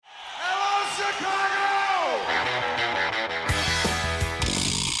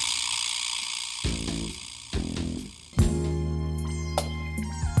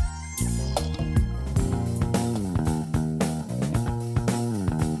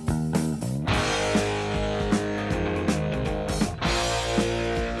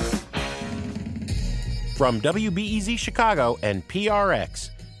From WBEZ Chicago and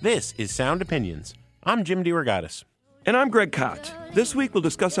PRX, this is Sound Opinions. I'm Jim DeRogatis. And I'm Greg Kot. This week we'll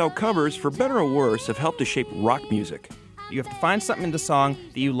discuss how covers, for better or worse, have helped to shape rock music. You have to find something in the song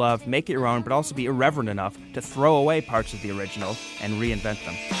that you love, make it your own, but also be irreverent enough to throw away parts of the original and reinvent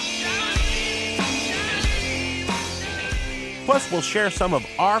them. Plus, we'll share some of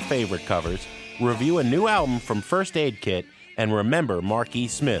our favorite covers, review a new album from First Aid Kit, and remember Mark E.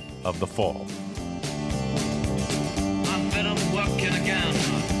 Smith of The Fall.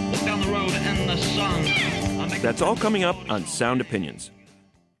 That's all coming up on Sound Opinions.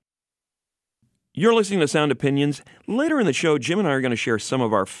 You're listening to Sound Opinions. Later in the show, Jim and I are going to share some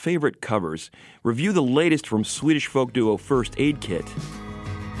of our favorite covers, review the latest from Swedish folk duo First Aid Kit,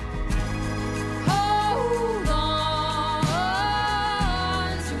 Hold on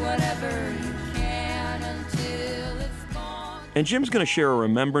to whatever you can until it's gone. and Jim's going to share a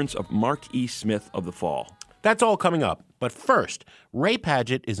remembrance of Mark E. Smith of The Fall. That's all coming up. But first, Ray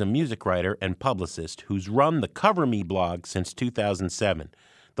Padgett is a music writer and publicist who's run the Cover Me blog since 2007.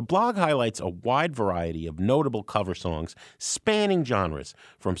 The blog highlights a wide variety of notable cover songs spanning genres,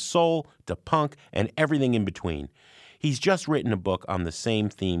 from soul to punk and everything in between. He's just written a book on the same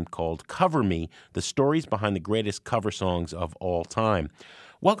theme called Cover Me, the stories behind the greatest cover songs of all time.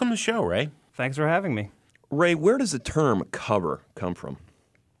 Welcome to the show, Ray. Thanks for having me. Ray, where does the term cover come from?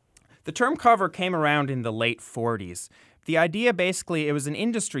 The term cover came around in the late 40s. The idea, basically, it was an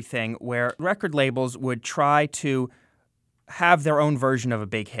industry thing where record labels would try to have their own version of a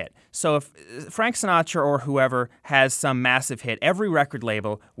big hit. So if Frank Sinatra or whoever has some massive hit, every record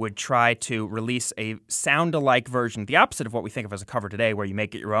label would try to release a sound-alike version, the opposite of what we think of as a cover today, where you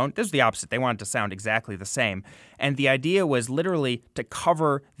make it your own. This is the opposite. They wanted to sound exactly the same. And the idea was literally to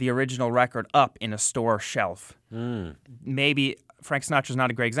cover the original record up in a store shelf. Maybe Frank Sinatra's not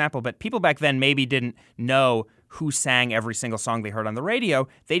a great example, but people back then maybe didn't know who sang every single song they heard on the radio.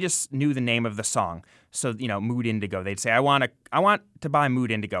 They just knew the name of the song. So, Mood Indigo. They'd say, I want to buy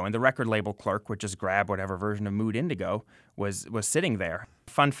Mood Indigo. And the record label clerk would just grab whatever version of Mood Indigo was sitting there.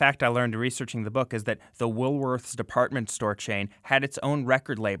 Fun fact I learned researching the book is that the Woolworth's department store chain had its own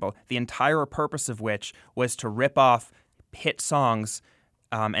record label, the entire purpose of which was to rip off hit songs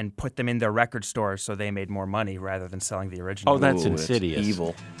and put them in their record stores so they made more money rather than selling the original. Oh, that's Ooh, insidious. It's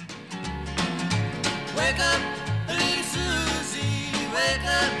evil. Wake up, little Susie, wake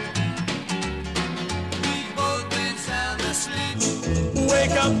up. We've both been sound asleep.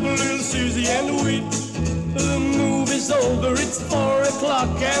 Wake up, little Susie, and weep. The move is over, it's 4 o'clock,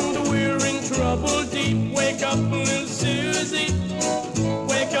 and we're in trouble deep. Wake up, little Susie.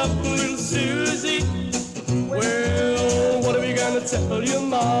 Wake up, little Susie. Well, what are we gonna tell your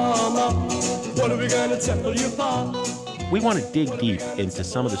mama? What are we gonna tell your papa? We want to dig deep into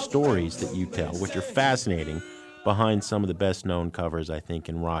some of the stories that you tell, which are fascinating, behind some of the best-known covers, I think,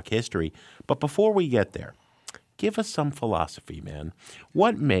 in rock history. But before we get there, give us some philosophy, man.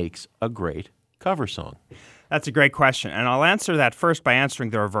 What makes a great cover song? That's a great question, and I'll answer that first by answering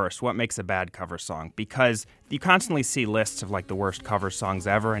the reverse. What makes a bad cover song? Because you constantly see lists of like the worst cover songs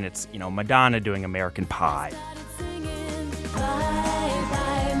ever, and it's, Madonna doing American Pie.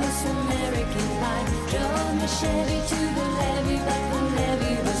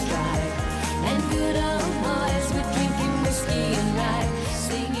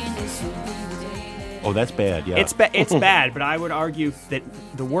 Oh, that's bad, yeah. It's bad, but I would argue that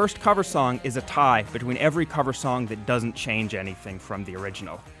the worst cover song is a tie between every cover song that doesn't change anything from the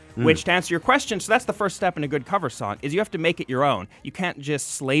original. Which, to answer your question, so that's the first step in a good cover song, is you have to make it your own. You can't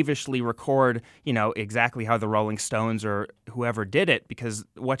just slavishly record, exactly how the Rolling Stones or whoever did it, because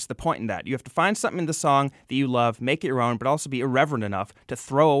what's the point in that? You have to find something in the song that you love, make it your own, but also be irreverent enough to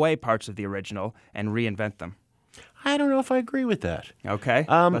throw away parts of the original and reinvent them. I don't know if I agree with that. Okay,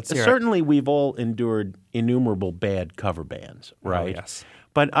 let's hear it. Certainly, we've all endured innumerable bad cover bands, right? Oh, yes.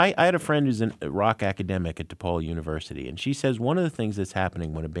 But I had a friend who's a rock academic at DePaul University, and she says one of the things that's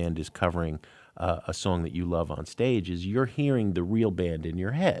happening when a band is covering a song that you love on stage is you're hearing the real band in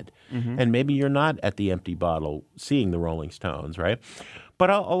your head. And maybe you're not at the Empty Bottle seeing the Rolling Stones, right?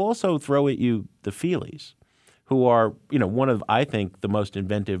 But I'll also throw at you the Feelies, who are, one of, I think, the most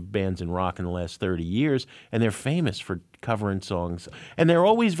inventive bands in rock in the last 30 years, and they're famous for covering songs. And they're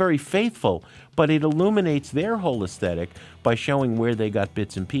always very faithful, but it illuminates their whole aesthetic by showing where they got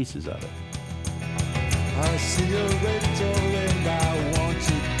bits and pieces of it. I see a red door and I want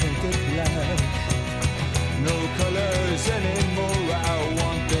to paint it black. No colors anymore, I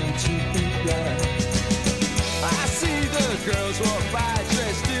want them to be black. I see the girls walk by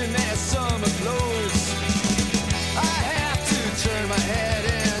dressed in their summer clothes. I have to turn my head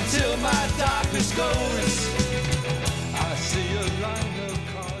until my darkness goes.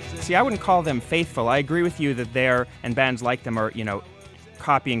 See, I wouldn't call them faithful. I agree with you that they're, and bands like them are,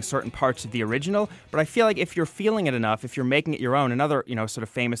 copying certain parts of the original, but I feel like if you're feeling it enough, if you're making it your own, another, sort of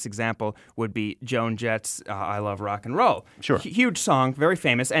famous example would be Joan Jett's I Love Rock and Roll. Sure. Huge song, very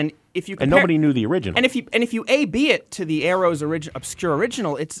famous, and if you And nobody knew the original. And if you A-B it to the Arrows' obscure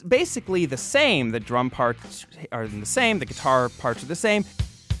original, it's basically the same. The drum parts are the same, the guitar parts are the same.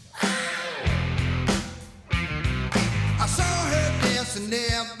 I saw her dancing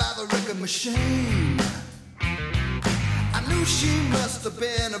there by the record machine. I knew she must have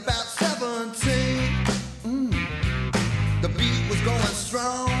been about 17. The beat was going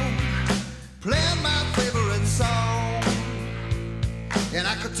strong, playing my favorite song. And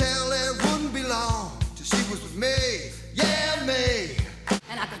I could tell it wouldn't be long till she was with me, yeah, me.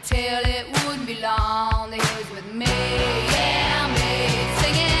 And I could tell it wouldn't be long, they was with me, yeah, me,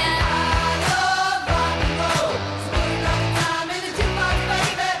 singing. I love rock and roll, spend all the time in the jukebox,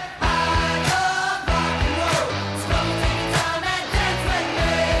 baby. I love rock and roll, slow take time and dance with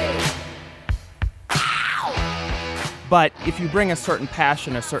me. Ow! But if you bring a certain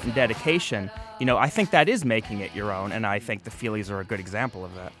passion, a certain dedication, I think that is making it your own, and I think the Feelies are a good example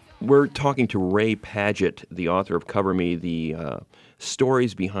of that. We're talking to Ray Padgett, the author of Cover Me, the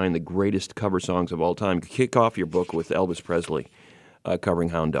stories behind the greatest cover songs of all time. Kick off your book with Elvis Presley covering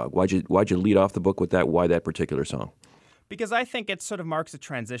Hound Dog. Why'd you lead off the book with that? Why that particular song? Because I think it sort of marks a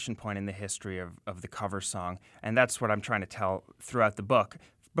transition point in the history of the cover song, and that's what I'm trying to tell throughout the book.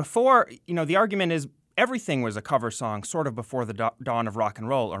 Before, the argument is everything was a cover song sort of before the dawn of rock and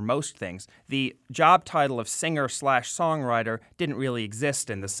roll, or most things. The job title of singer/songwriter didn't really exist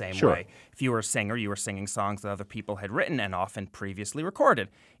in the same way. If you were a singer, you were singing songs that other people had written and often previously recorded.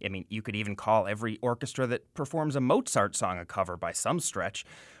 I mean, you could even call every orchestra that performs a Mozart song a cover by some stretch.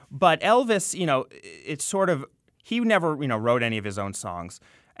 But Elvis, it's sort of, he never, wrote any of his own songs.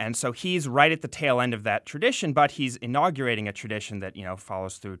 And so he's right at the tail end of that tradition, but he's inaugurating a tradition that,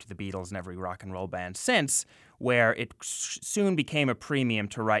 follows through to the Beatles and every rock and roll band since, where it soon became a premium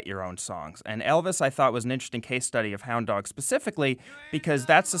to write your own songs. And Elvis, I thought, was an interesting case study of Hound Dog specifically because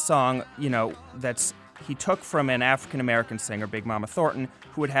that's a song, he took from an African-American singer, Big Mama Thornton,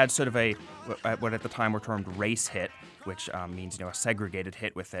 who had sort of what at the time were termed race hit, which means, a segregated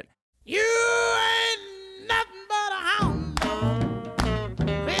hit with it. You ain't nothing but a hound dog.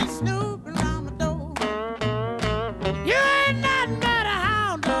 Been snooping around my door. You ain't nothing but a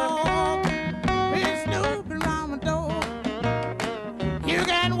hound dog. Been snooping around my door. You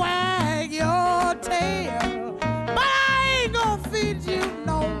can wag your tail, but I ain't gonna feed you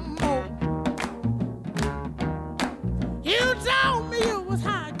no more. You told me you was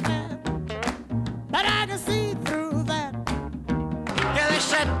high class, but I can see through that. Yeah, they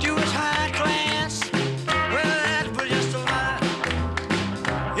said you was high class. Well, that's just a lie.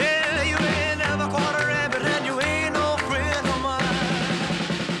 Yeah, you ain't never caught a rabbit, and you ain't no friend of mine.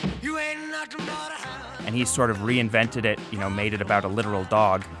 You ain't nothing but a hound. And he sort of reinvented it, made it about a literal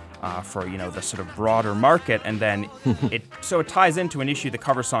dog for, the sort of broader market. And then it ties into an issue the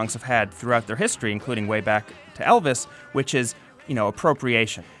cover songs have had throughout their history, including way back to Elvis, which is,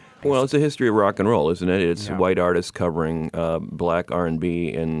 appropriation. Well, it's a history of rock and roll, isn't it? It's Yeah. white artists covering black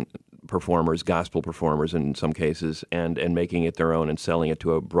R&B and performers, gospel performers in some cases, and making it their own and selling it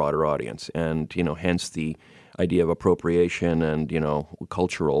to a broader audience. And, hence the idea of appropriation and,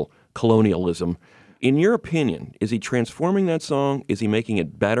 cultural colonialism. In your opinion, is he transforming that song? Is he making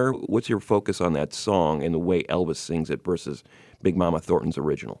it better? What's your focus on that song and the way Elvis sings it versus Big Mama Thornton's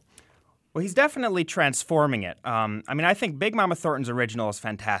original? Well, he's definitely transforming it. I think Big Mama Thornton's original is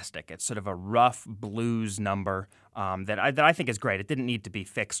fantastic. It's sort of a rough blues number that I think is great. It didn't need to be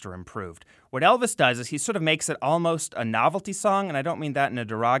fixed or improved. What Elvis does is he sort of makes it almost a novelty song, and I don't mean that in a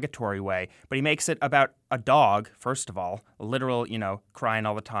derogatory way, but he makes it about a dog, first of all, a literal, crying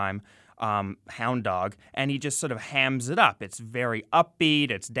all the time, Hound Dog, and he just sort of hams it up. It's very upbeat,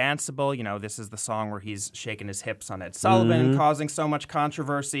 it's danceable. This is the song where he's shaking his hips on Ed Sullivan, causing so much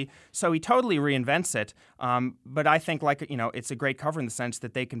controversy. So he totally reinvents it. But I think, it's a great cover in the sense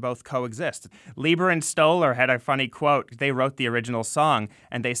that they can both coexist. Lieber and Stoller had a funny quote. They wrote the original song,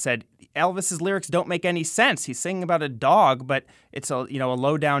 and they said, Elvis's lyrics don't make any sense. He's singing about a dog, but it's a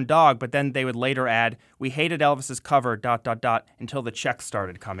low-down dog. But then they would later add, we hated Elvis's cover, ... until the checks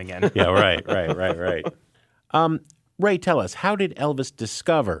started coming in. Yeah, right. Ray, tell us, how did Elvis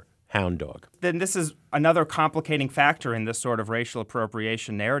discover Hound Dog? Then this is another complicating factor in this sort of racial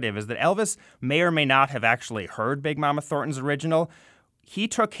appropriation narrative, is that Elvis may or may not have actually heard Big Mama Thornton's original. he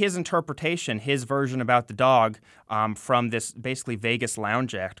took his interpretation, his version about the dog, from this basically Vegas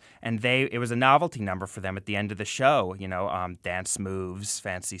lounge act, and it was a novelty number for them at the end of the show. Dance moves,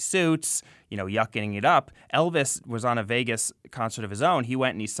 fancy suits, yucking it up. Elvis was on a Vegas concert of his own. He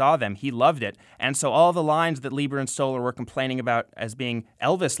went and he saw them. He loved it, and so all the lines that Lieber and Stoller were complaining about as being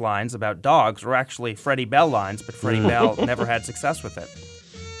Elvis lines about dogs were actually Freddie Bell lines, but Freddie Bell never had success with it.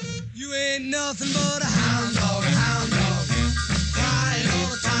 You ain't nothing but a hound dog, crying all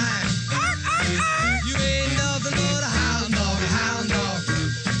the time. You ain't nothing but a hound dog,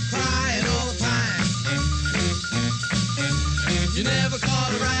 crying all the time. You never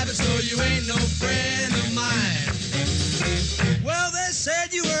caught a rabbit, so you ain't no friend of mine. Well, they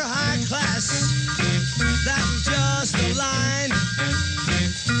said you were high class, that was just a line.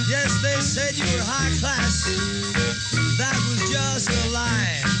 Yes, they said you were high class, that was just a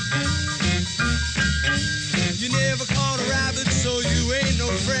line. You never caught a rabbit, so you ain't no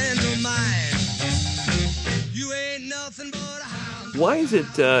friend of mine. You ain't nothing but a hound. Why is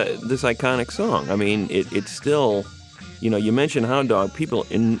it this iconic song? I mean, it's still, you mentioned Hound Dog, people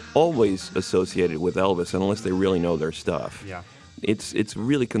always associate it with Elvis unless they really know their stuff. Yeah. It's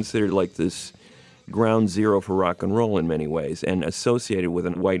really considered like this ground zero for rock and roll in many ways, and associated with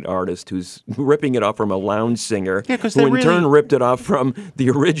a white artist who's ripping it off from a lounge singer, who in turn ripped it off from the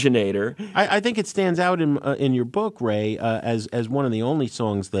originator. I think it stands out in your book, Ray, as one of the only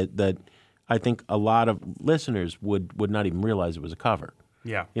songs that I think a lot of listeners would not even realize it was a cover.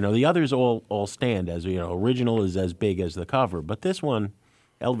 Yeah. The others all stand as, original is as big as the cover, but this one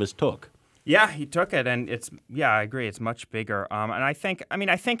Elvis took. Yeah, he took it, and I agree, it's much bigger. And I think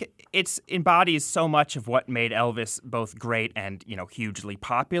it embodies so much of what made Elvis both great and, hugely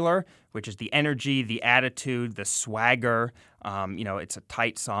popular, which is the energy, the attitude, the swagger. It's a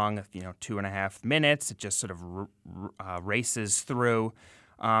tight song of, 2.5 minutes. It just sort of races through.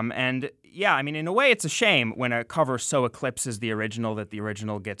 In a way, it's a shame when a cover so eclipses the original that the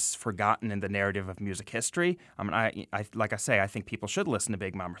original gets forgotten in the narrative of music history. I think people should listen to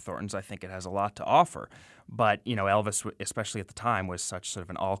Big Mama Thornton's. I think it has a lot to offer. But, Elvis, especially at the time, was such sort of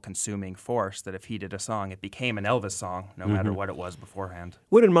an all-consuming force that if he did a song, it became an Elvis song, no matter what it was beforehand.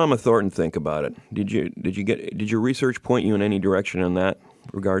 What did Mama Thornton think about it? Did your research point you in any direction in that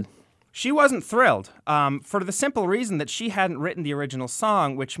regard? She wasn't thrilled, for the simple reason that she hadn't written the original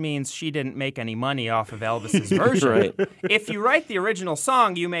song, which means she didn't make any money off of Elvis's version. Right. If you write the original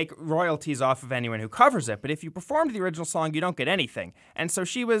song, you make royalties off of anyone who covers it. But if you performed the original song, you don't get anything. And so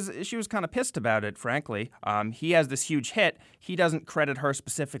she was kind of pissed about it, frankly. He has this huge hit. He doesn't credit her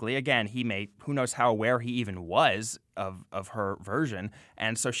specifically. Again, who knows how aware he even was of her version,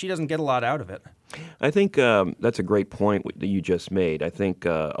 and so she doesn't get a lot out of it. I think that's a great point that you just made. I think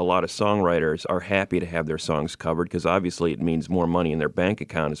a lot of songwriters are happy to have their songs covered because obviously it means more money in their bank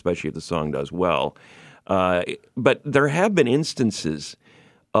account, especially if the song does well. But there have been instances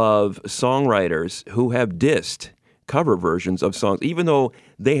of songwriters who have dissed cover versions of songs, even though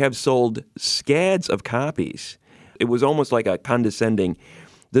they have sold scads of copies. It was almost like a condescending,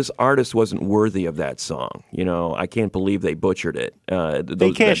 this artist wasn't worthy of that song. I can't believe they butchered it.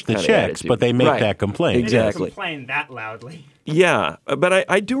 They cashed the checks, but they make that complaint. Exactly. They didn't complain that loudly. Yeah, but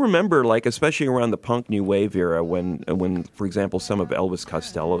I do remember, especially around the punk new wave era, when, for example, some of Elvis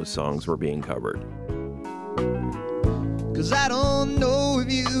Costello's songs were being covered. 'Cause I don't know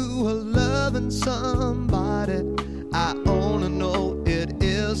if you are loving somebody. I only know it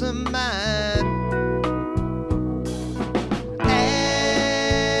isn't mine.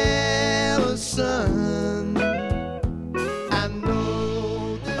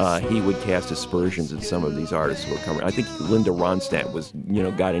 He would cast aspersions at some of these artists who were coming. I think Linda Ronstadt was,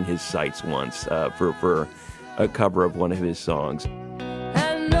 got in his sights once for a cover of one of his songs.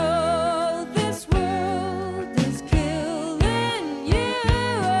 I know this world is killing you,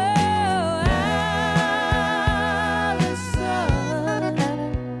 Allison.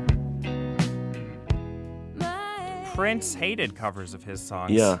 Prince hated covers of his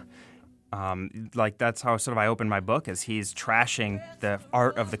songs. Yeah. That's how sort of I open my book, is he's trashing the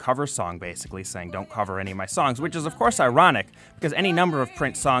art of the cover song, basically saying, don't cover any of my songs, which is, of course, ironic, because any number of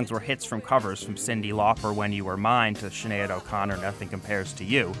Prince songs were hits from covers, from Cyndi Lauper, When You Were Mine, to Sinead O'Connor, Nothing Compares to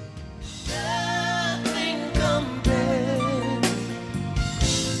You. Nothing compares.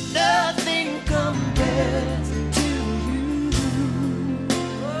 Nothing compares to you.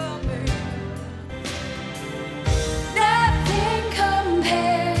 Nothing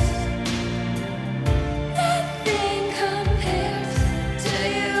compares. Nothing compares to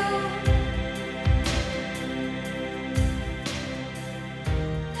you.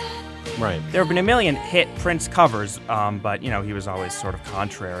 Right. There have been a million hit Prince covers, but, he was always sort of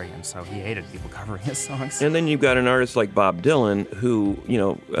contrary, and so he hated people covering his songs. And then you've got an artist like Bob Dylan who,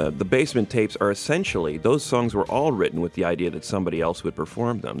 the Basement Tapes are essentially, those songs were all written with the idea that somebody else would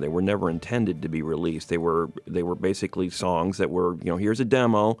perform them. They were never intended to be released. They were basically songs that were, here's a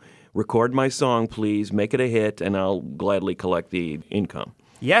demo, record my song, please, make it a hit, and I'll gladly collect the income.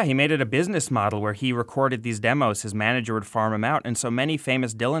 Yeah, he made it a business model where he recorded these demos. His manager would farm them out. And so many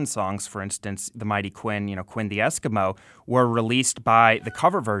famous Dylan songs, for instance, The Mighty Quinn, Quinn the Eskimo, were released by the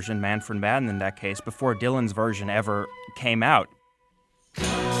cover version, Manfred Mann in that case, before Dylan's version ever came out. Come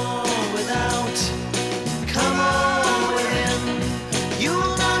on without, come on within. You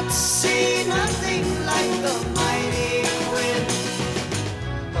will not see nothing like the mighty Quinn.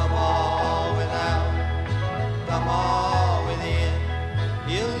 Come on without, come on within.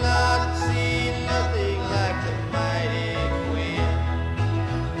 You'll not see nothing like the mighty Quinn.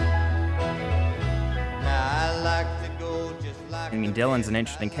 Now I like to go just like. Dylan's an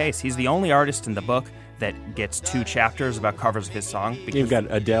interesting case. He's the only artist in the book that gets 2 chapters about covers of his song. You've got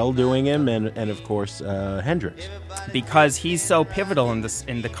Adele doing him, and of course Hendrix. Because he's so pivotal in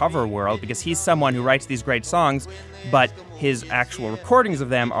the cover world, because he's someone who writes these great songs, but his actual recordings of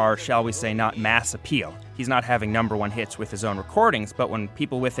them are, shall we say, not mass appeal. He's not having number 1 hits with his own recordings, but when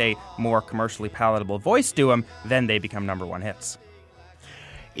people with a more commercially palatable voice do them, then they become number 1 hits.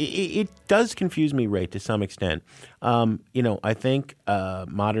 It does confuse me, Ray, to some extent. I think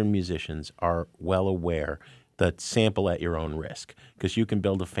modern musicians are well aware that sample at your own risk, because you can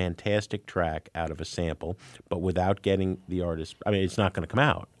build a fantastic track out of a sample, but without getting the artist, it's not going to come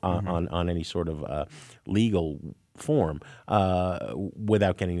out on any sort of legal form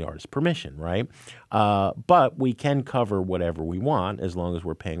without getting the artist's permission, right? But we can cover whatever we want as long as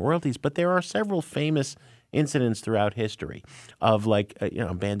we're paying royalties. But there are several famous incidents throughout history of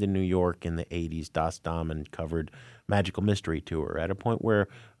a band in New York in the 80s, Das Damen, covered Magical Mystery Tour at a point where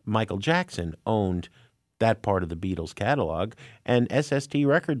Michael Jackson owned that part of the Beatles catalog, and SST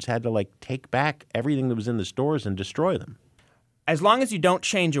Records had to take back everything that was in the stores and destroy them. As long as you don't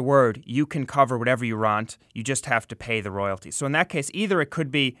change a word, you can cover whatever you want. You just have to pay the royalty. So in that case, either it could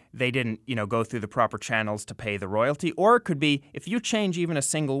be they didn't, go through the proper channels to pay the royalty, or it could be if you change even a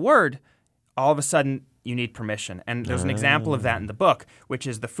single word, all of a sudden you need permission. And there's an example of that in the book, which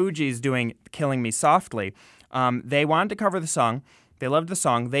is the Fugees doing Killing Me Softly. They wanted to cover the song. They loved the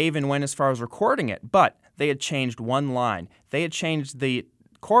song. They even went as far as recording it, but they had changed one line. They had changed the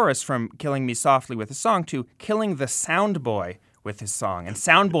chorus from Killing Me Softly with the song to Killing the Sound Boy with his song. And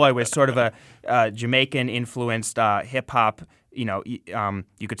Sound Boy was sort of a Jamaican-influenced hip-hop, you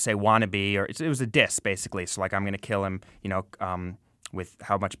could say wannabe, or it was a diss, basically. So I'm going to kill him, with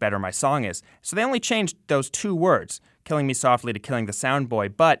how much better my song is. So they only changed those 2 words, Killing Me Softly to Killing the Sound Boy,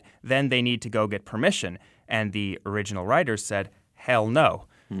 but then they need to go get permission. And the original writers said, hell no.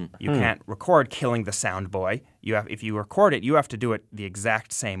 You can't record Killing the Sound Boy. If you record it, you have to do it the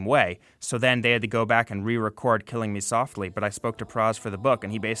exact same way. So then they had to go back and re-record Killing Me Softly. But I spoke to Praz for the book,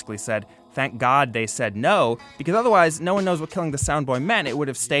 and he basically said, thank God they said no, because otherwise no one knows what Killing the Sound Boy meant. It would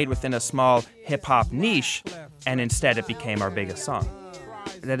have stayed within a small hip-hop niche, and instead it became our biggest song.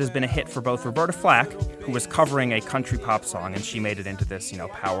 That has been a hit for both Roberta Flack, who was covering a country pop song, and she made it into this,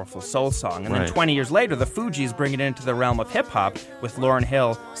 powerful soul song. And then 20 years later, the Fugees bring it into the realm of hip-hop, with Lauryn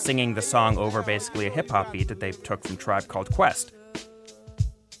Hill singing the song over basically a hip-hop beat that they took from Tribe Called Quest.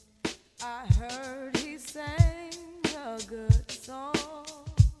 I heard he sang a good song.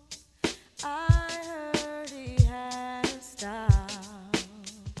 I heard he had a style.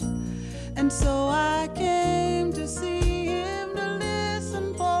 And so I came to see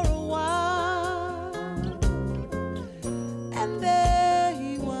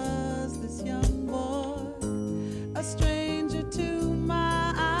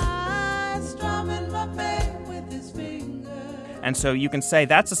And so you can say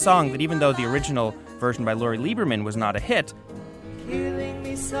that's a song that even though the original version by Lori Lieberman was not a hit, killing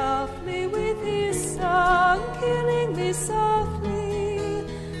me softly with his song, killing me softly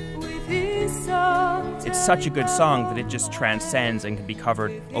with his song. It's such a good song that it just transcends and can be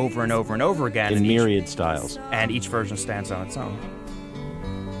covered over and over and over again. In myriad styles. And each version stands on its own.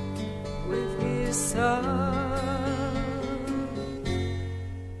 With his song.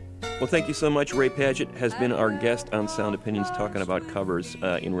 Well, thank you so much. Ray Padgett has been our guest on Sound Opinions talking about covers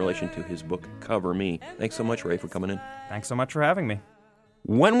in relation to his book, Cover Me. Thanks so much, Ray, for coming in. Thanks so much for having me.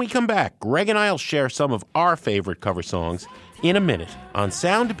 When we come back, Greg and I will share some of our favorite cover songs in a minute on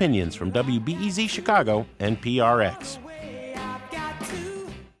Sound Opinions from WBEZ Chicago and PRX.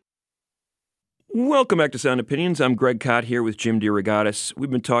 Welcome back to Sound Opinions. I'm Greg Cott here with Jim DeRogatis. We've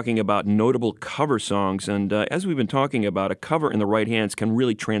been talking about notable cover songs, and as we've been talking about, a cover in the right hands can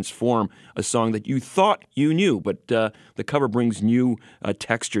really transform a song that you thought you knew, but the cover brings new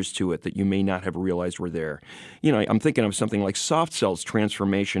textures to it that you may not have realized were there. You know, I'm thinking of something like Soft Cell's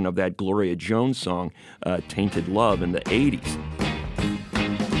transformation of that Gloria Jones song, Tainted Love, in the 80s.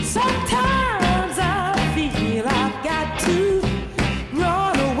 Sometimes I feel I've got to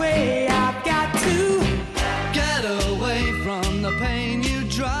run away. I've got to Get away from the pain you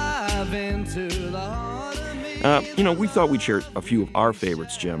drive into the heart of me. You know, we thought we'd share a few of our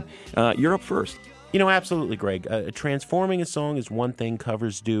favorites, Jim. You're up first. You know, absolutely, Greg. Transforming a song is one thing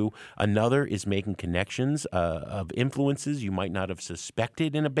covers do. Another is making connections of influences you might not have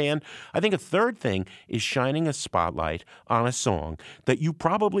suspected in a band. I think a third thing is shining a spotlight on a song that you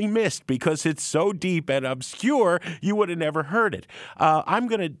probably missed because it's so deep and obscure you would have never heard it. I'm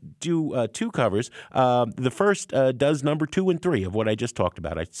going to do two covers. The first does number 2 and 3 of what I just talked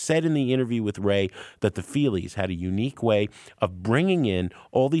about. I said in the interview with Ray that the Feelies had a unique way of bringing in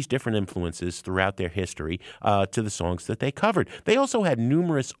all these different influences throughout their history to the songs that they covered. They also had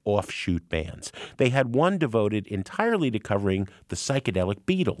numerous offshoot bands. They had one devoted entirely to covering the psychedelic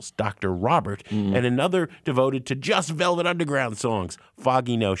Beatles, Dr. Robert, and another devoted to just Velvet Underground songs,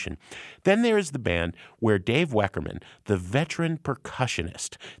 Foggy Notion. Then there's the band where Dave Weckerman, the veteran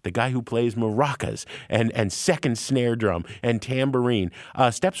percussionist, the guy who plays maracas and second snare drum and tambourine,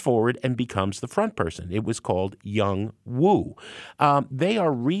 steps forward and becomes the front person. It was called Young Woo. They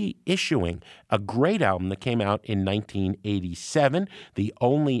are reissuing a great album that came out in 1987, the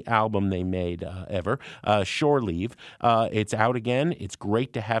only album they made ever, Shore Leave. It's out again. It's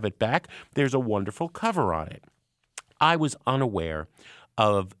great to have it back. There's a wonderful cover on it. I was unaware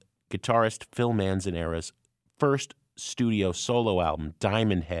of guitarist Phil Manzanera's first studio solo album,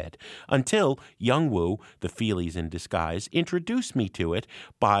 Diamond Head, until Young Woo, the Feelies in disguise, introduced me to it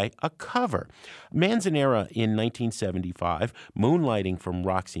by a cover. Manzanera in 1975, moonlighting from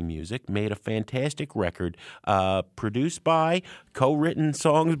Roxy Music, made a fantastic record produced by, co-written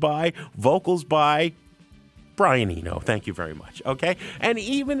songs by, vocals by Brian Eno. Thank you very much. Okay? And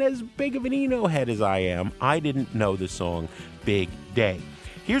even as big of an Eno head as I am, I didn't know the song Big Day.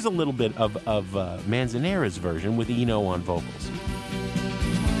 Here's a little bit of Manzanera's version with Eno on vocals.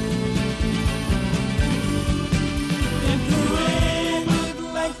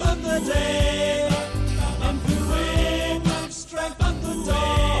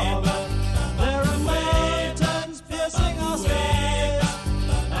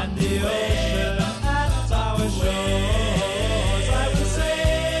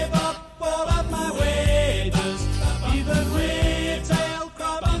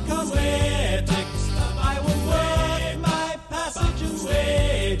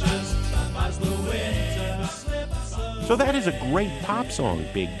 So that is a great pop song,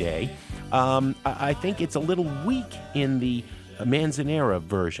 Big Day. I think it's a little weak in the Manzanera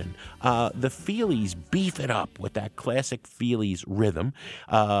version. The Feelies beef it up with that classic Feelies rhythm.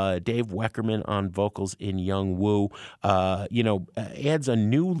 Dave Weckerman on vocals in Young Woo, adds a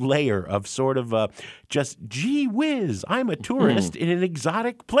new layer of sort of just, gee whiz, I'm a tourist in an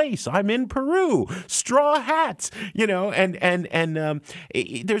exotic place. I'm in Peru. Straw hats, and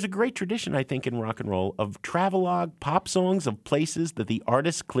there's a great tradition, I think, in rock and roll of travelogue pop songs of places that the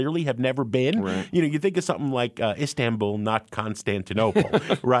artists clearly have never been. Right. You think of something like Istanbul, not Constantinople,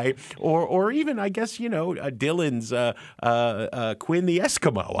 right? Or even, I guess, Dylan's Quinn the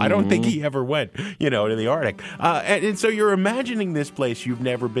Eskimo. I don't think he ever went, to the Arctic. And so you're imagining this place you've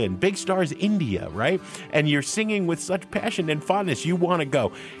never been. Big Star's India, right? And you're singing with such passion and fondness, you want to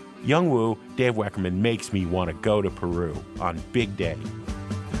go. Young Woo, Dave Weckerman makes me want to go to Peru on Big Day.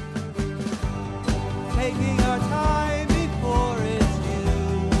 taking our time before it's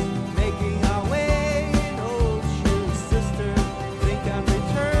due, making our way in old shoes. Sister, think I'm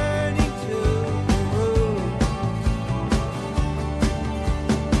returning to Peru.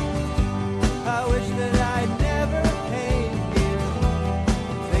 I wish that I never came here.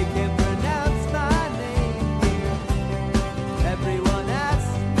 They can pronounce my name here. Everyone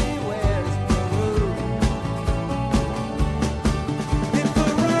asks me where's Peru. In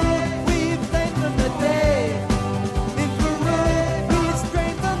Peru, we've lengthened the day.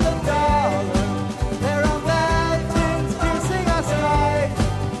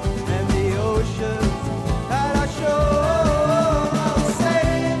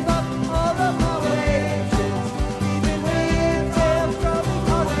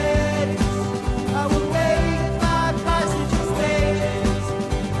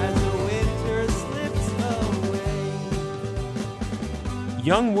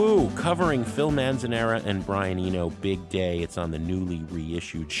 Young Woo covering Phil Manzanera and Brian Eno, Big Day. It's on the newly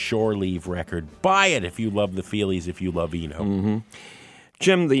reissued Shore Leave record. Buy it if you love the Feelies, if you love Eno. Mm-hmm.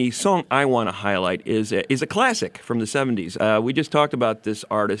 Jim, the song I want to highlight is a classic from the 70s. We just talked about this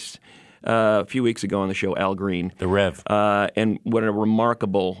artist a few weeks ago on the show, Al Green. The Rev. And what a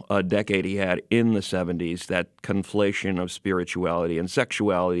remarkable decade he had in the 70s, that conflation of spirituality and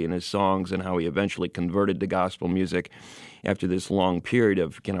sexuality in his songs and how he eventually converted to gospel music after this long period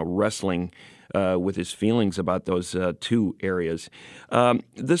of wrestling with his feelings about those two areas.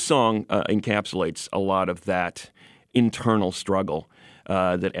 This song encapsulates a lot of that internal struggle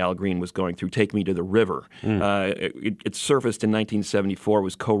that Al Green was going through. Take Me to the River. It surfaced in 1974,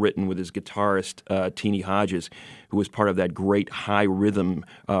 was co-written with his guitarist, Teenie Hodges, who was part of that great high rhythm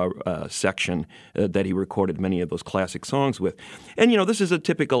section that he recorded many of those classic songs with. And, this is a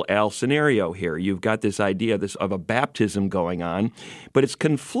typical Al scenario here. You've got this idea of a baptism going on, but it's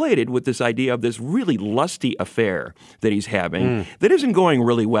conflated with this idea of this really lusty affair that he's having that isn't going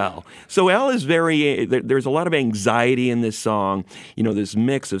really well. So Al is there's a lot of anxiety in this song, this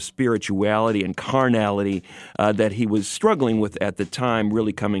mix of spirituality and carnality that he was struggling with at the time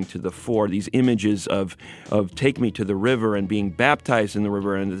really coming to the fore. These images of Take Me to the River and being baptized in the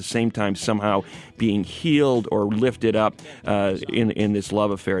river, and at the same time somehow being healed or lifted up in this love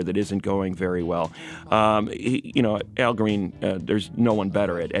affair that isn't going very well. Al Green, there's no one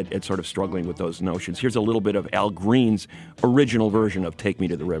better at sort of struggling with those notions. Here's a little bit of Al Green's original version of Take Me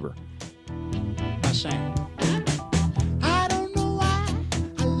to the River. I don't know why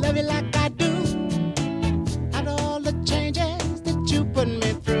I love you like I do. After all the changes that you put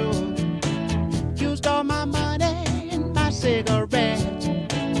me through, used all my money and my cigarettes,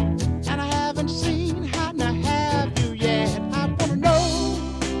 and I haven't seen how to have you yet. I wanna know,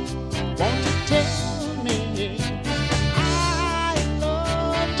 won't you tell me I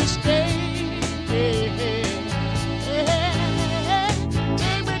love to stay? Take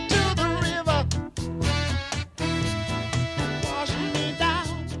me to the river, wash me down.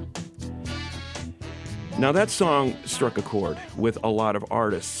 Now, that song struck a chord with a lot of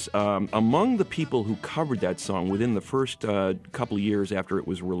artists. Among the people who covered that song within the first couple of years after it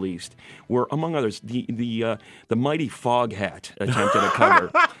was released were, among others, the mighty Foghat attempted a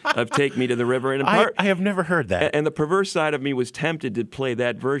cover of Take Me to the River. And I have never heard that. And the perverse side of me was tempted to play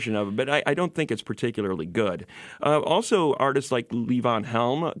that version of it, but I don't think it's particularly good. Also, artists like Levon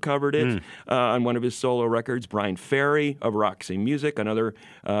Helm covered it on one of his solo records. Brian Ferry of Roxy Music, another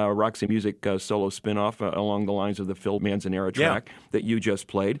Roxy Music solo spin-off along the lines of the Phil Manzanera track that you just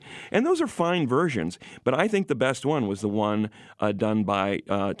played. And those are fine versions, but I think the best one was the one done by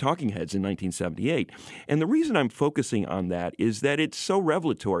Talking Heads in 1978. And the reason I'm focusing on that is that it's so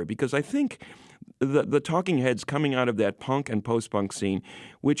revelatory, because I think the Talking Heads coming out of that punk and post-punk scene,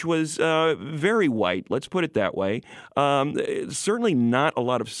 which was very white, let's put it that way, certainly not a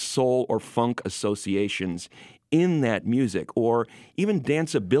lot of soul or funk associations in that music, or even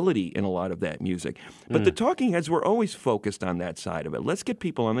danceability in a lot of that music. But the Talking Heads were always focused on that side of it. Let's get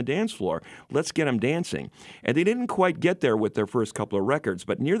people on the dance floor. Let's get them dancing. And they didn't quite get there with their first couple of records,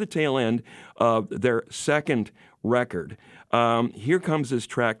 but near the tail end of their second record, here comes this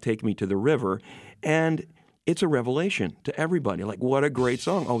track, Take Me to the River, and it's a revelation to everybody. Like, what a great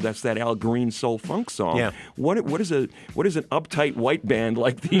song! Oh, that's that Al Green soul funk song. Yeah. What is an uptight white band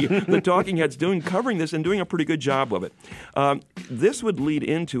like the Talking Heads doing, covering this and doing a pretty good job of it? This would lead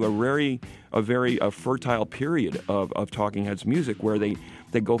into a very fertile period of Talking Heads music, where they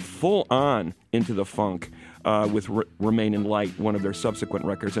go full on into the funk with Remain in Light, one of their subsequent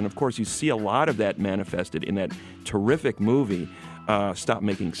records, and of course you see a lot of that manifested in that terrific movie, Stop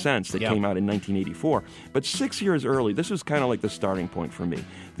Making Sense, that came out in 1984. But 6 years early, this was kind of like the starting point for me.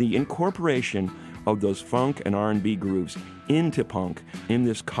 The incorporation of those funk and R&B grooves into punk in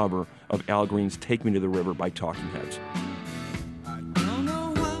this cover of Al Green's Take Me to the River by Talking Heads. Don't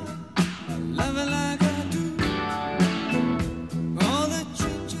know why I love it like I do. All the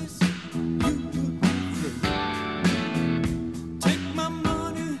changes you put me through. Take my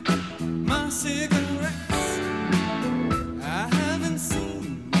money, my cigarettes. I haven't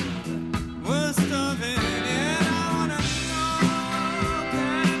seen the worst of it yet. I wanna know,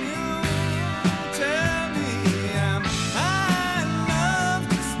 can you tell me I love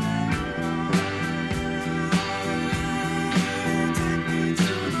to stay?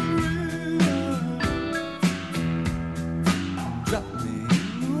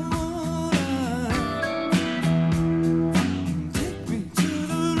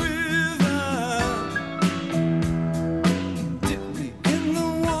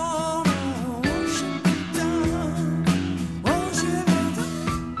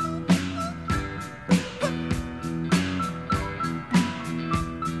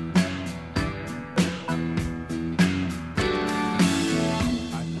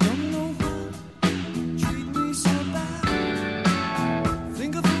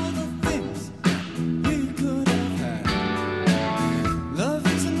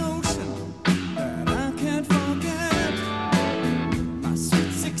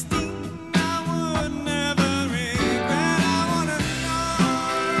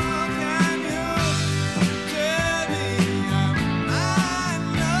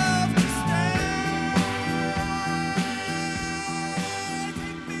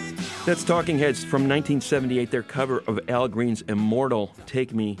 That's Talking Heads from 1978, their cover of Al Green's immortal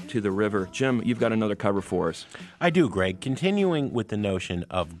Take Me to the River. Jim, you've got another cover for us. I do, Greg. Continuing with the notion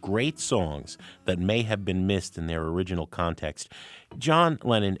of great songs that may have been missed in their original context, John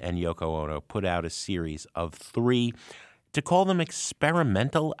Lennon and Yoko Ono put out a series of 3. To call them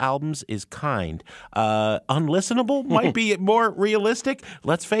experimental albums is kind. Unlistenable might be more realistic.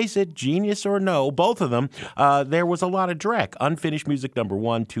 Let's face it, genius or no, both of them. There was a lot of dreck. Unfinished Music number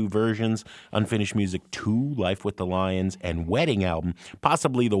 1, 2 versions. Unfinished Music 2, Life with the Lions, and Wedding Album.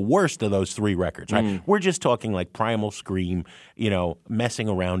 Possibly the worst of those 3 records, right? We're just talking like Primal Scream, messing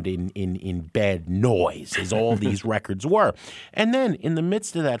around in bed noise, as all these records were. And then in the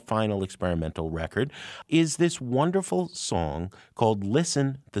midst of that final experimental record is this wonderful song called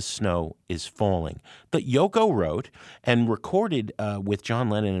Listen, the Snow is Falling that Yoko wrote and recorded with John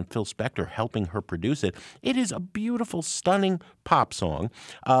Lennon and Phil Spector helping her produce it. It is a beautiful, stunning pop song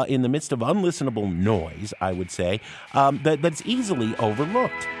in the midst of unlistenable noise, I would say, that's easily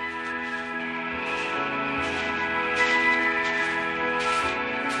overlooked.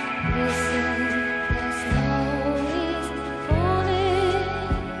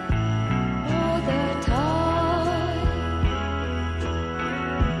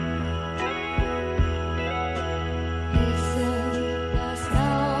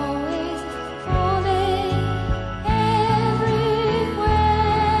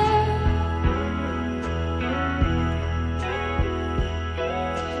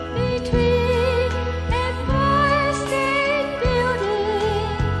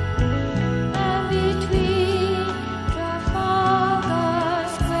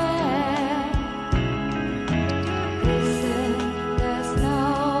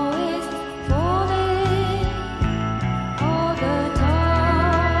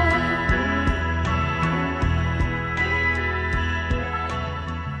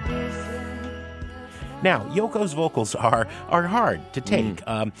 Now, Yoko's vocals are hard to take.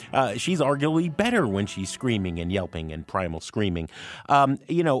 She's arguably better when she's screaming and yelping and primal screaming.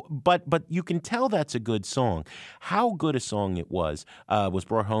 But you can tell that's a good song. How good a song it was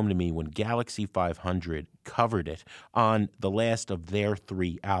brought home to me when Galaxy 500 covered it on the last of their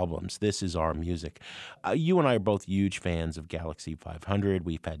 3 albums, This Is Our Music. You and I are both huge fans of Galaxy 500.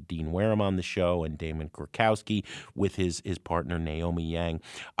 We've had Dean Wareham on the show and Damon Kurkowski with his partner Naomi Yang.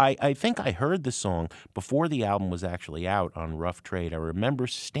 I think I heard the song before the album was actually out on Rough Trade. I remember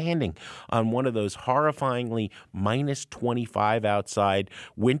standing on one of those horrifyingly minus 25 outside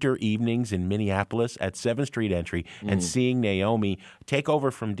winter evenings in Minneapolis at 7th Street Entry and seeing Naomi take over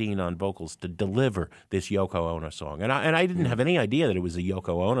from Dean on vocals to deliver this Yoko Ono song. And I didn't have any idea that it was a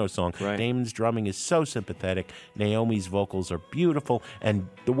Yoko Ono song. Right. Damon's drumming is so sympathetic. Naomi's vocals are beautiful. And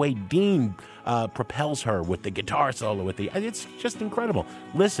the way Dean propels her with the guitar solo, it's just incredible.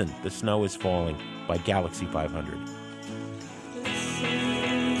 Listen, The Snow is Falling by Galaxy 500.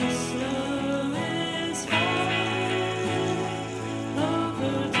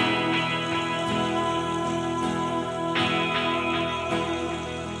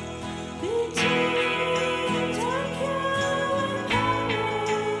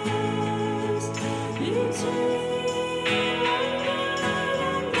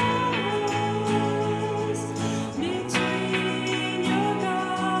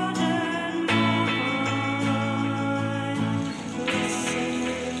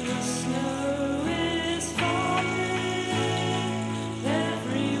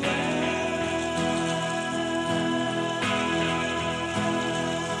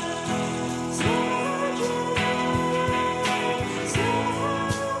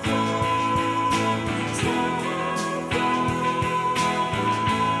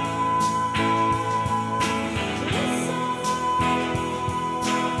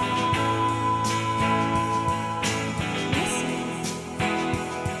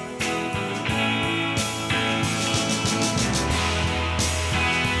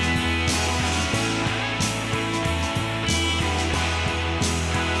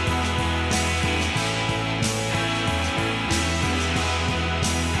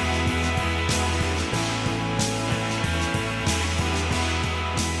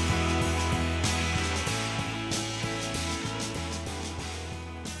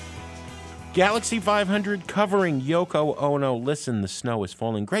 Galaxy 500 covering Yoko Ono, Listen, the Snow is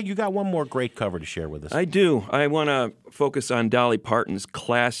Falling. Greg, you got one more great cover to share with us. I do. I want to focus on Dolly Parton's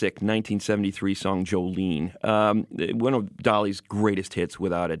classic 1973 song, Jolene. One of Dolly's greatest hits,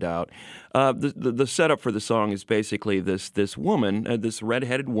 without a doubt. The setup for the song is basically this woman, this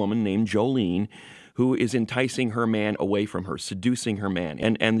redheaded woman named Jolene, who is enticing her man away from her, seducing her man.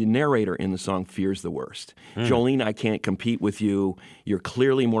 And the narrator in the song fears the worst. Jolene, I can't compete with you. You're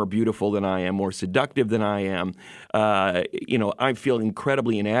clearly more beautiful than I am, more seductive than I am. I feel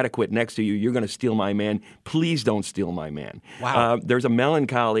incredibly inadequate next to you. You're going to steal my man. Please don't steal my man. Wow. There's a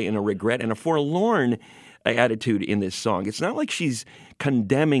melancholy and a regret and a forlorn attitude in this song. It's not like she's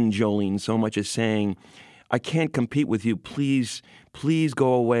condemning Jolene so much as saying, I can't compete with you. Please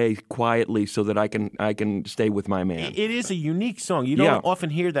go away quietly so that I can stay with my man. It is a unique song. You don't often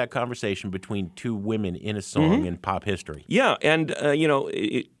hear that conversation between two women in a song in pop history. Yeah, and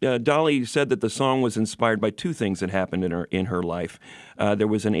Dolly said that the song was inspired by two things that happened in her life. There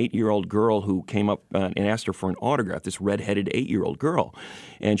was an 8-year-old girl who came up and asked her for an autograph. This redheaded 8-year-old girl,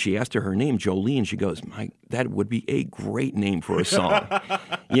 and she asked her name, Jolene. She goes, that would be a great name for a song.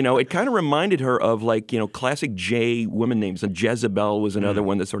 It kind of reminded her of classic J women names. And Jezebel was another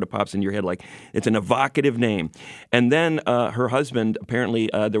one that sort of pops in your head. Like it's an evocative name. And then her husband, apparently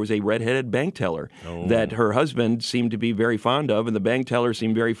there was a redheaded bank teller that her husband seemed to be very fond of, and the bank teller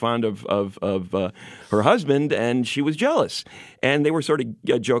seemed very fond of her husband, and she was jealous. And they were sort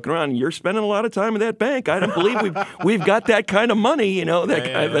of joking around. You're spending a lot of time in that bank. I don't believe we've got that kind of money,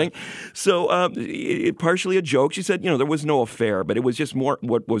 kind of thing. So partially a joke. She said, there was no affair, but it was just more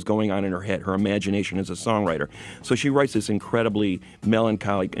what was going on in her head, her imagination as a songwriter. So she writes this incredibly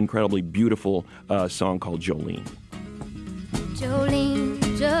melancholic, incredibly beautiful song called Jolene. Jolene,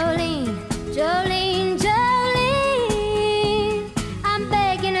 Jolene, Jolene, Jolene, I'm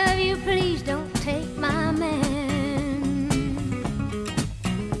begging of you, please don't take my man.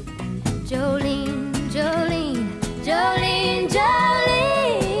 Jolene, Jolene, Jolene,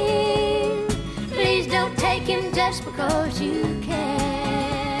 Jolene, please don't take him just because you can.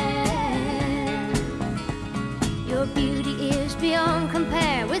 Your beauty is beyond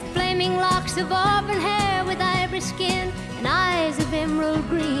compare, with flaming locks of auburn hair, with ivory skin and eyes of emerald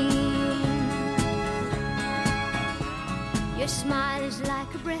green. Your smile is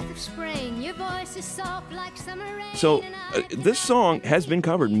like a breath of spring. Your voice is soft like summer rain. So this song has been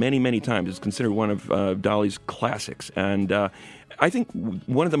covered many, many times. It's considered one of Dolly's classics. And I think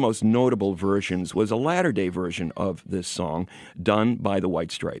one of the most notable versions was a latter-day version of this song done by the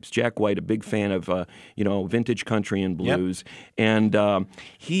White Stripes. Jack White, a big fan of vintage country and blues, and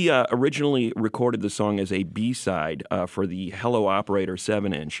he originally recorded the song as a B-side for the Hello Operator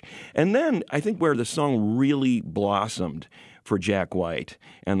 7-inch. And then I think where the song really blossomed for Jack White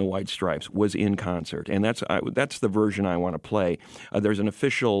and the White Stripes was in concert, and that's the version I want to play. There's an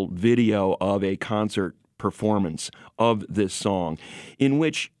official video of a concert performance of this song, in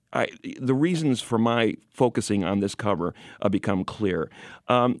which the reasons for my focusing on this cover become clear.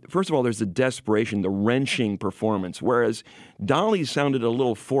 First of all, there's the desperation, the wrenching performance. Whereas Dolly sounded a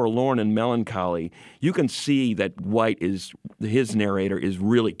little forlorn and melancholy, you can see that his narrator is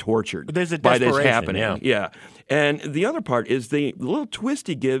really tortured by this happening. Yeah. And the other part is the little twist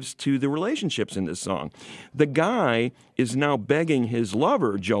he gives to the relationships in this song. The guy is now begging his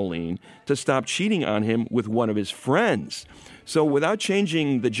lover, Jolene, to stop cheating on him with one of his friends. So without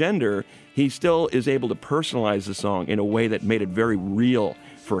changing the gender, he still is able to personalize the song in a way that made it very real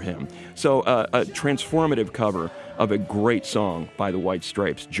for him. So a transformative cover of a great song by the White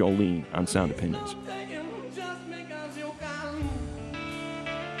Stripes, Jolene, on Sound Opinions.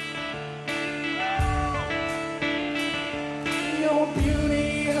 Your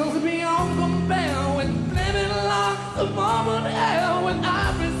beauty is beyond compare, with flaming locks of auburn hair, with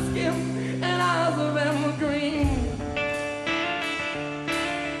ivory skin and eyes of emerald green.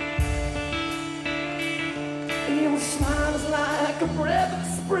 Your smile is like a breath of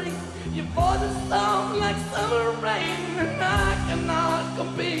spring. Your voice is soft like summer rain, and I cannot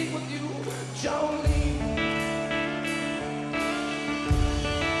compete with you, Jolene.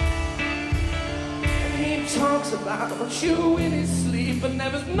 And he talks about you in his sleep, and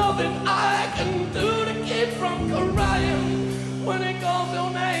there is nothing I can do to keep from crying when he calls your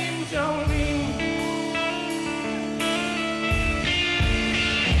name, Jolene.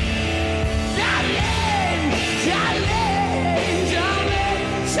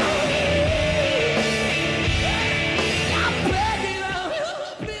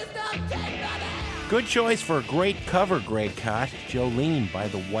 Good choice for a great cover, Greg Kot. Jolene by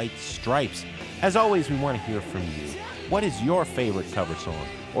the White Stripes. As always, we want to hear from you. What is your favorite cover song?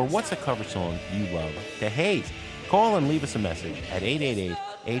 Or what's a cover song you love to hate? Call and leave us a message at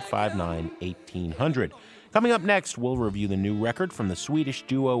 888-859-1800. Coming up next, we'll review the new record from the Swedish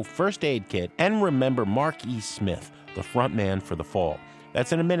duo First Aid Kit and remember Mark E. Smith, the frontman for The Fall.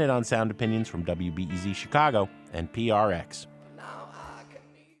 That's in a minute on Sound Opinions from WBEZ Chicago and PRX.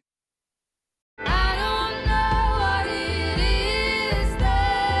 I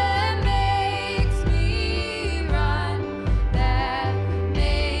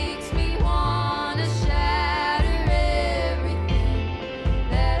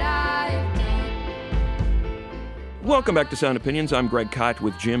Welcome back to Sound Opinions. I'm Greg Kot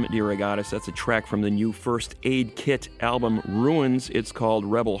with Jim DeRogatis. That's a track from the new First Aid Kit album, Ruins. It's called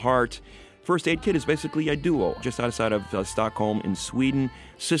Rebel Heart. First Aid Kit is basically a duo just outside of Stockholm in Sweden.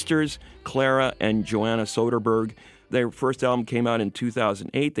 Sisters, Clara and Joanna Soderberg. Their first album came out in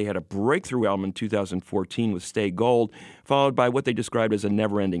 2008. They had a breakthrough album in 2014 with Stay Gold, followed by what they described as a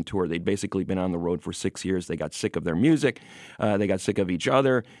never-ending tour. They'd basically been on the road for 6 years. They got sick of their music. They got sick of each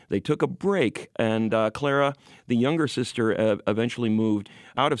other. They took a break, and Clara, the younger sister, eventually moved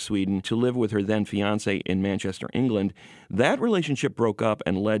out of Sweden to live with her then-fiancé in Manchester, England. That relationship broke up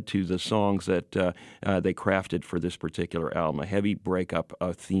and led to the songs that they crafted for this particular album, a heavy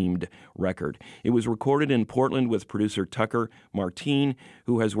breakup-themed record. It was recorded in Portland with producer Tucker Martine,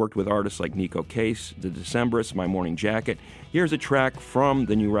 who has worked with artists like Nico Case, The Decemberists, My Morning Jacket. Here's a track from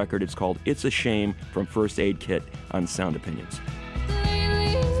the new record. It's called It's a Shame from First Aid Kit on Sound Opinions.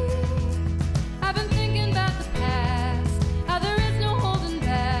 I've been thinking about the past, how there is no holding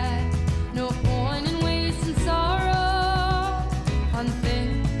back, no point in wasting sorrow on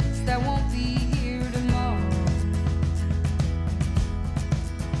things that won't be here tomorrow.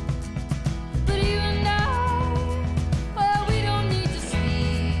 But you and I, well, we don't need to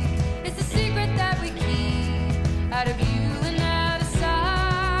speak. It's a secret that we keep out of you and out of sight.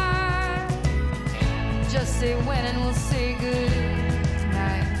 Just say when and we'll say good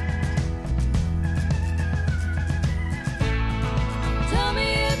night. Tell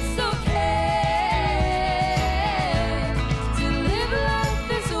me it's okay to live life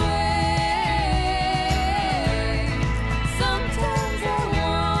this way. Sometimes I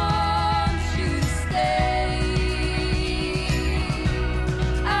want you to stay.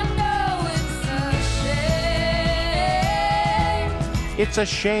 I know it's a shame. It's a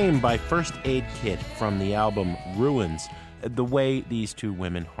Shame by First Aid Kit from the album Ruins. The way these two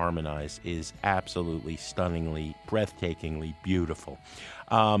women harmonize is absolutely stunningly, breathtakingly beautiful.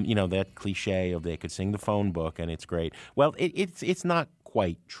 That cliche of they could sing the phone book and it's great. Well, it's not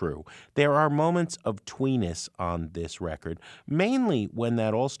quite true. There are moments of tweeness on this record, mainly when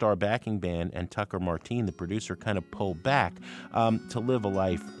that all-star backing band and Tucker Martine, the producer, kind of pull back. To Live a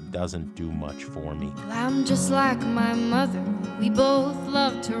Life doesn't do much for me. I'm just like my mother. We both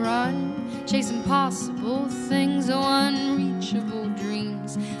love to run, chase impossible things, oh unreachable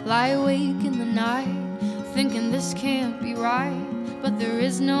dreams. Lie awake in the night, thinking this can't be right, but there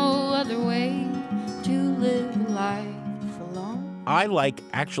is no other way to live a life alone. I like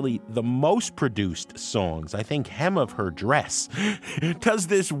actually the most produced songs. I think Hem of Her Dress does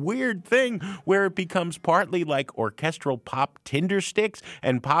this weird thing where it becomes partly like orchestral pop Tindersticks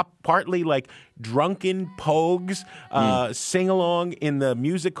and partly like drunken pogues sing along in the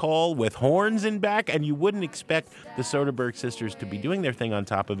music hall with horns in back, and you wouldn't expect the Soderbergh sisters to be doing their thing on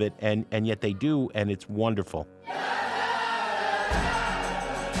top of it, and yet they do, and it's wonderful.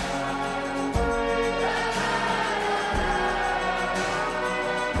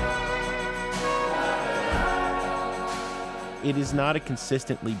 It is not a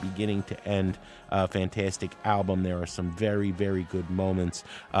consistently beginning to end fantastic album. There are some very, very good moments.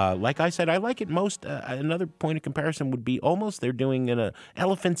 Like I said, I like it most. Another point of comparison would be almost they're doing an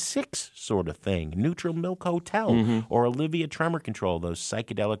Elephant Six sort of thing, Neutral Milk Hotel, or Olivia Tremor Control, those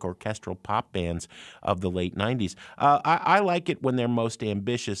psychedelic orchestral pop bands of the late 90s. I like it when they're most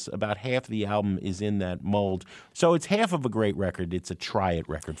ambitious. About half of the album is in that mold. So it's half of a great record. It's a try-it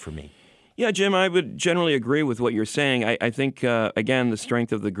record for me. Yeah, Jim, I would generally agree with what you're saying. I think, again, the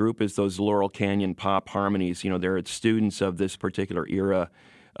strength of the group is those Laurel Canyon pop harmonies. They're students of this particular era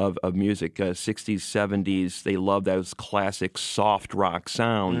of music, 60s, 70s. They love those classic soft rock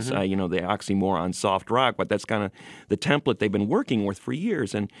sounds, the oxymoron soft rock, but that's kind of the template they've been working with for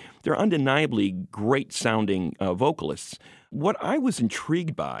years. And they're undeniably great-sounding vocalists. What I was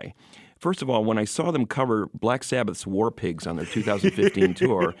intrigued by, first of all, when I saw them cover Black Sabbath's War Pigs on their 2015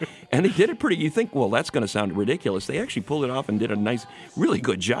 tour, and they did it you think, well, that's going to sound ridiculous. They actually pulled it off and did a nice, really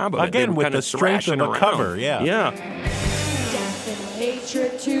good job of it. Again, with the strength of the cover, yeah. Yeah. Death and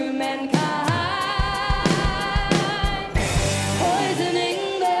hatred to mankind,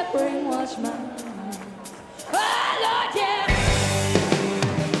 poisoning their brainwashed minds. Oh, Lord, yeah.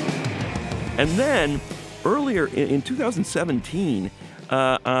 And then, earlier in 2017,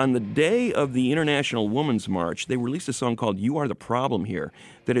 on the day of the International Women's March, they released a song called You Are the Problem Here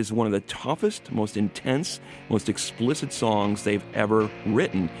that is one of the toughest, most intense, most explicit songs they've ever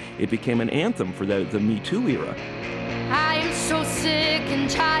written. It became an anthem for the Me Too era. I am so sick and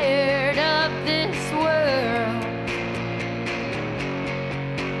tired of this world.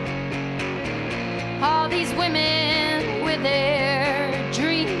 All these women with their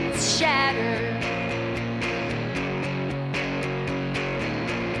dreams shattered.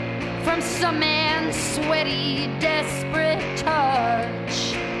 some man's sweaty, desperate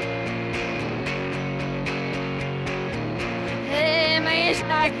touch. Hey,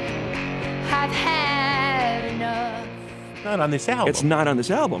 man, I've had enough. Not on this album. It's not on this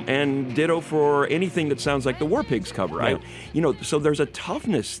album, and ditto for anything that sounds like the War Pigs cover. Yeah. So there's a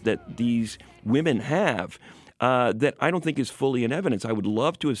toughness that these women have that I don't think is fully in evidence. I would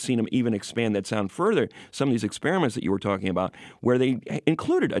love to have seen them even expand that sound further. Some of these experiments that you were talking about, where they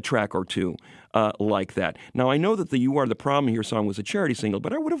included a track or two like that. Now, I know that the "You Are the Problem Here" song was a charity single,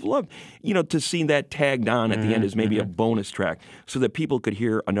 but I would have loved, to see that tagged on at the end as maybe a bonus track, so that people could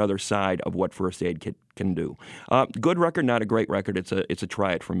hear another side of what First Aid Kit can do. Good record, not a great record. It's a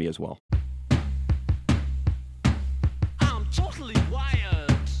try it for me as well. I'm totally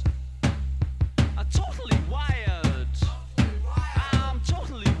wired. I'm totally wired. I'm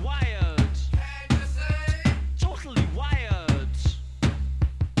totally wired. Totally wired.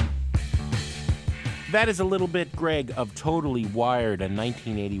 That is a little bit, Greg, of Totally Wired, a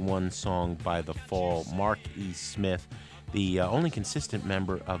 1981 song by The Fall. Mark E. Smith, the only consistent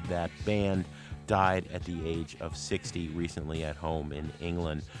member of that band, died at the age of 60 recently at home in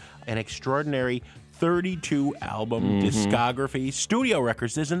England. An extraordinary 32-album discography, studio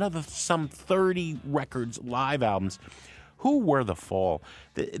records. There's another some 30 records, live albums. Who were The Fall?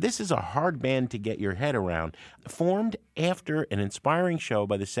 This is a hard band to get your head around. Formed after an inspiring show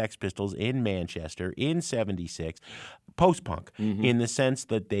by the Sex Pistols in Manchester in '76, post-punk, in the sense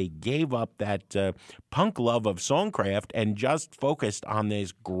that they gave up that punk love of songcraft and just focused on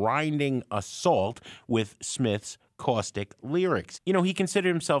this grinding assault with Smith's caustic lyrics. He considered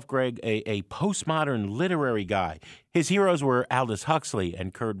himself, Greg, a postmodern literary guy. His heroes were Aldous Huxley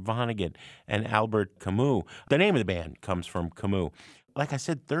and Kurt Vonnegut and Albert Camus. The name of the band comes from Camus. Like I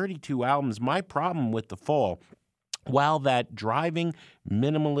said, 32 albums. My problem with The Fall, while that driving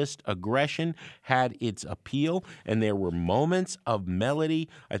minimalist aggression had its appeal and there were moments of melody,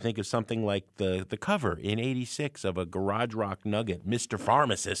 I think of something like the cover in '86 of a garage rock nugget, Mr.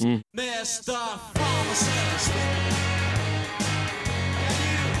 Pharmacist. Mr. Pharmacist, can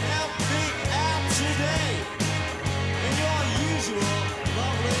you help me out today in your usual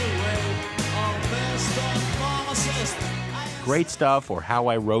lovely way? Oh, Mr. Pharmacist. Great stuff, or How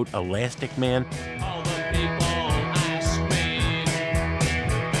I Wrote Elastic Man. All the people ask me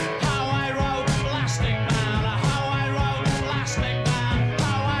how I wrote Plastic Man, how I wrote Plastic Man,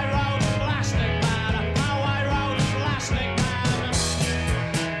 how I wrote Plastic Man, how I wrote Plastic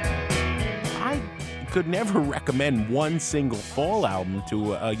Man. I could never recommend one single Fall album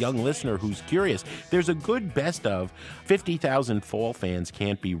to a young listener who's curious. There's a good best of. 50,000 Fall Fans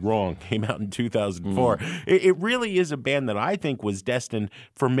Can't Be Wrong came out in 2004. It really is a band that I think was destined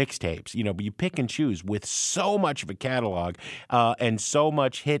for mixtapes. But you pick and choose with so much of a catalog and so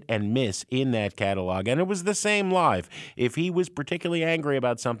much hit and miss in that catalog. And it was the same live. If he was particularly angry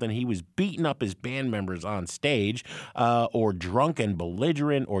about something, he was beating up his band members on stage or drunk and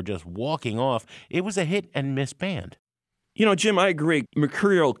belligerent or just walking off. It was a hit and miss band. Jim, I agree.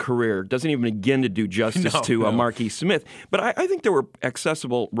 Mercurial career doesn't even begin to do justice to Mark E. Smith. But I think there were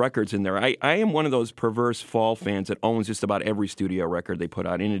accessible records in there. I am one of those perverse Fall fans that owns just about every studio record they put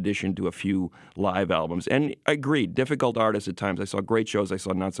out, in addition to a few live albums. And I agree, difficult artists at times. I saw great shows, I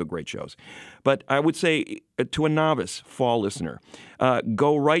saw not so great shows. But I would say to a novice Fall listener,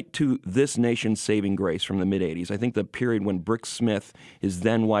 go right to This Nation's Saving Grace from the mid-'80s. I think the period when Brick Smith, his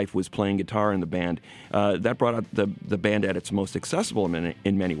then-wife, was playing guitar in the band, that brought out the band at its most accessible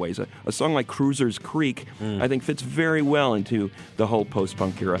in many ways. A song like Cruiser's Creek, I think, fits very well into the whole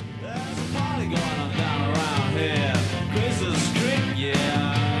post-punk era. There's a party going on down around here. Cruiser's Creek,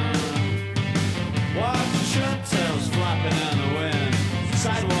 yeah. Watch the shirt tails flapping in the wind.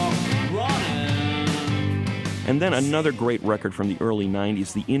 Sidewalk running. And then another great record from the early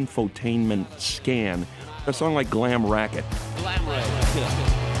 90s, the Infotainment Scan, a song like Glam Racket. Glam Racket.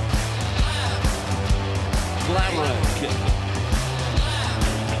 Glam Racket.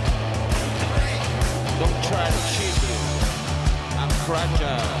 Don't try to cheat me. I'm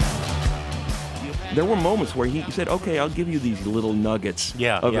fragile. There were moments where he said, "Okay, I'll give you these little nuggets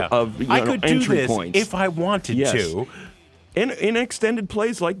of I could do entry this points if I wanted to." And in extended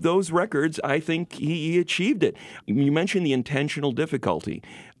plays like those records, I think he achieved it. You mentioned the intentional difficulty.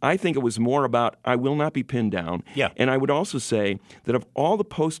 I think it was more about, I will not be pinned down. Yeah. And I would also say that of all the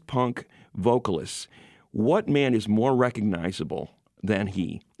post-punk vocalists, what man is more recognizable than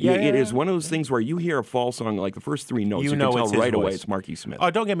he. Yeah, It yeah, is one of those things where you hear a fall song, like the first three notes, you know can tell it's his right away voice. it's Marky Smith.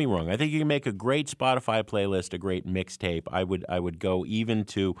 Oh, don't get me wrong. I think you can make a great Spotify playlist, a great mixtape. I would go even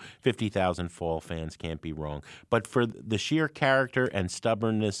to 50,000 Fall Fans Can't Be Wrong. But for the sheer character and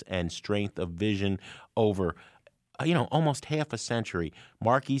stubbornness and strength of vision over almost half a century,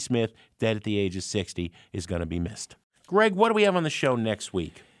 Marky Smith, dead at the age of 60, is going to be missed. Greg, what do we have on the show next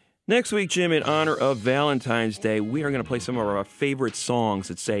week? Next week, Jim, in honor of Valentine's Day, we are going to play some of our favorite songs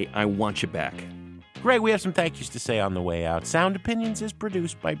that say, I Want You Back. Greg, we have some thank yous to say on the way out. Sound Opinions is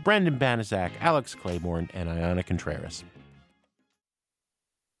produced by Brendan Banaszak, Alex Claiborne, and Ayanna Contreras.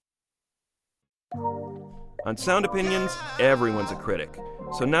 On Sound Opinions, everyone's a critic.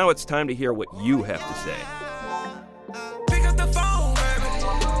 So now it's time to hear what you have to say. Pick up the phone, baby.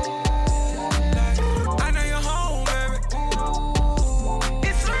 I know you're home, baby.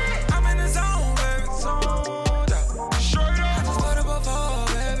 It's lit. I'm in the zone, baby. Straight up. I just put up a phone,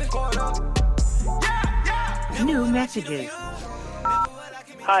 baby. Yeah. New messages.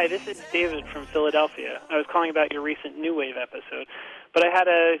 Hi, this is David from Philadelphia. I was calling about your recent New Wave episode, but I had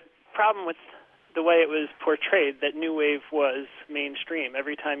a problem with the way it was portrayed, that New Wave was mainstream.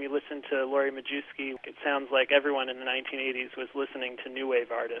 Every time you listen to Laurie Majewski, it sounds like everyone in the 1980s was listening to New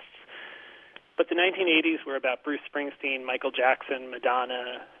Wave artists. But the 1980s were about Bruce Springsteen, Michael Jackson,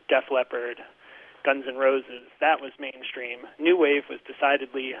 Madonna, Def Leppard, Guns N' Roses. That was mainstream. New Wave was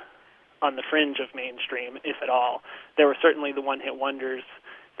decidedly on the fringe of mainstream, if at all. There were certainly the one-hit wonders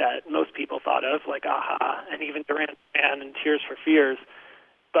that most people thought of, like Aha, and even Duran Duran and Tears for Fears.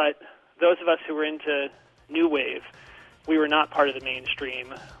 But those of us who were into New Wave, we were not part of the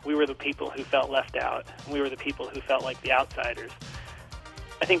mainstream. We were the people who felt left out. We were the people who felt like the outsiders.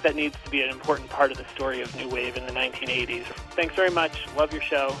 I think that needs to be an important part of the story of New Wave in the 1980s. Thanks very much. Love your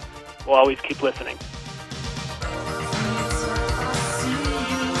show. We'll always keep listening.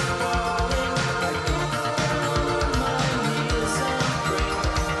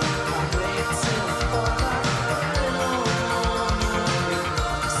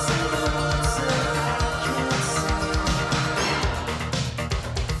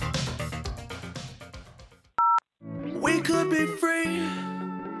 We could be free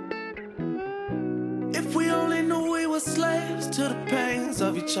if we only knew we were slaves to the pains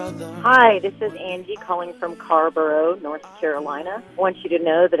of each other. Hi, this is Angie calling from Carrboro, North Carolina. I want you to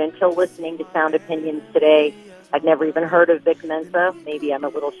know that until listening to Sound Opinions today, I'd never even heard of Vic Mensa. Maybe I'm a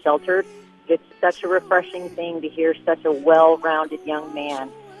little sheltered. It's such a refreshing thing to hear such a well-rounded young man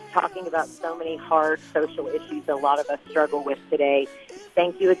talking about so many hard social issues that a lot of us struggle with today.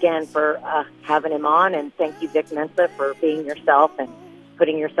 Thank you again for having him on, and thank you, Vic Mensa, for being yourself and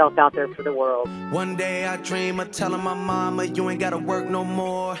putting yourself out there for the world. One day I dream of telling my mama, you ain't gotta work no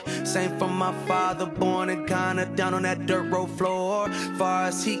more. Same from my father, born in Ghana, down on that dirt road floor. Far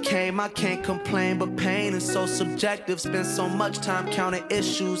as he came, I can't complain, but pain is so subjective. Spend so much time counting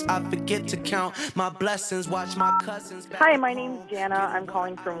issues, I forget to count my blessings, watch my cousins. Hi, my name's Jana. I'm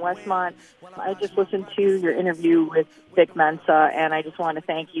calling from Westmont. I just listened to your interview with Vic Mensa, and I just want to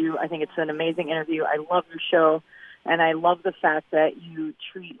thank you. I think it's an amazing interview. I love your show. And I love the fact that you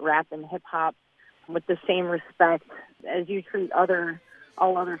treat rap and hip-hop with the same respect as you treat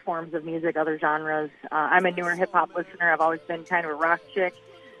all other forms of music, other genres. I'm a newer hip-hop listener. I've always been kind of a rock chick,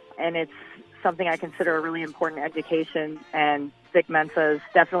 and it's something I consider a really important education. And Vic Mensa is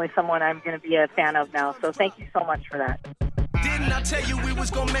definitely someone I'm going to be a fan of now. So thank you so much for that. Didn't I tell you we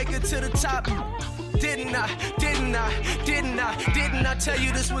was gonna make it to the top? Didn't I tell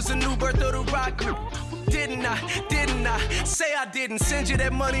you this was a new birth of the rock? Didn't I say I didn't send you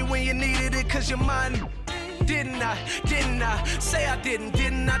that money when you needed it cause you're mine? Didn't I say I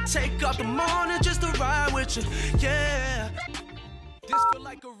didn't I take up the morning just to ride with you? Yeah.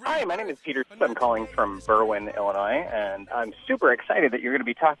 Hi, my name is Peter. I'm calling from Berwyn, Illinois, and I'm super excited that you're going to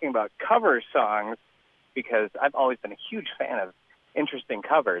be talking about cover songs because I've always been a huge fan of interesting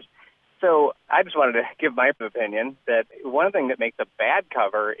covers. So I just wanted to give my opinion that one thing that makes a bad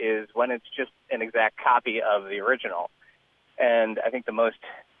cover is when it's just an exact copy of the original. And I think the most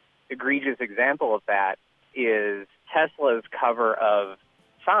egregious example of that is Tesla's cover of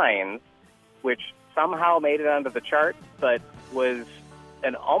Signs, which somehow made it onto the chart, but was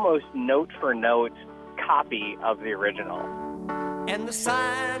an almost note-for-note copy of the original. And the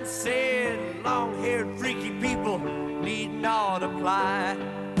sign said, long-haired freaky people need not apply.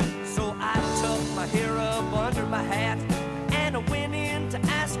 So I tucked my hair up under my hat and I went in to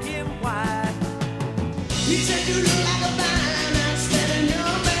ask him why. He said you look like a vine, I said in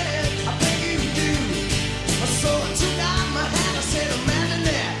your bed, I think you do. So I took out my hat, I said imagine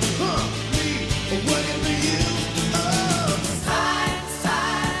that, me working for you. Oh, sign.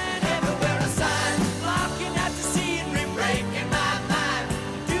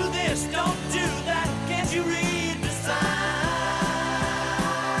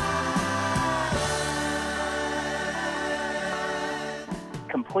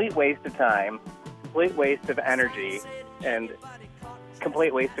 complete waste of time, complete waste of energy, and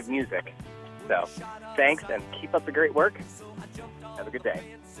complete waste of music. So, thanks, and keep up the great work. Have a good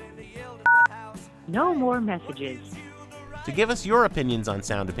day. No more messages. To give us your opinions on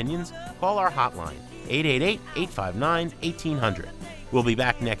Sound Opinions, call our hotline, 888-859-1800. We'll be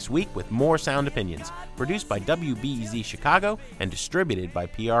back next week with more Sound Opinions, produced by WBEZ Chicago and distributed by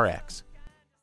PRX.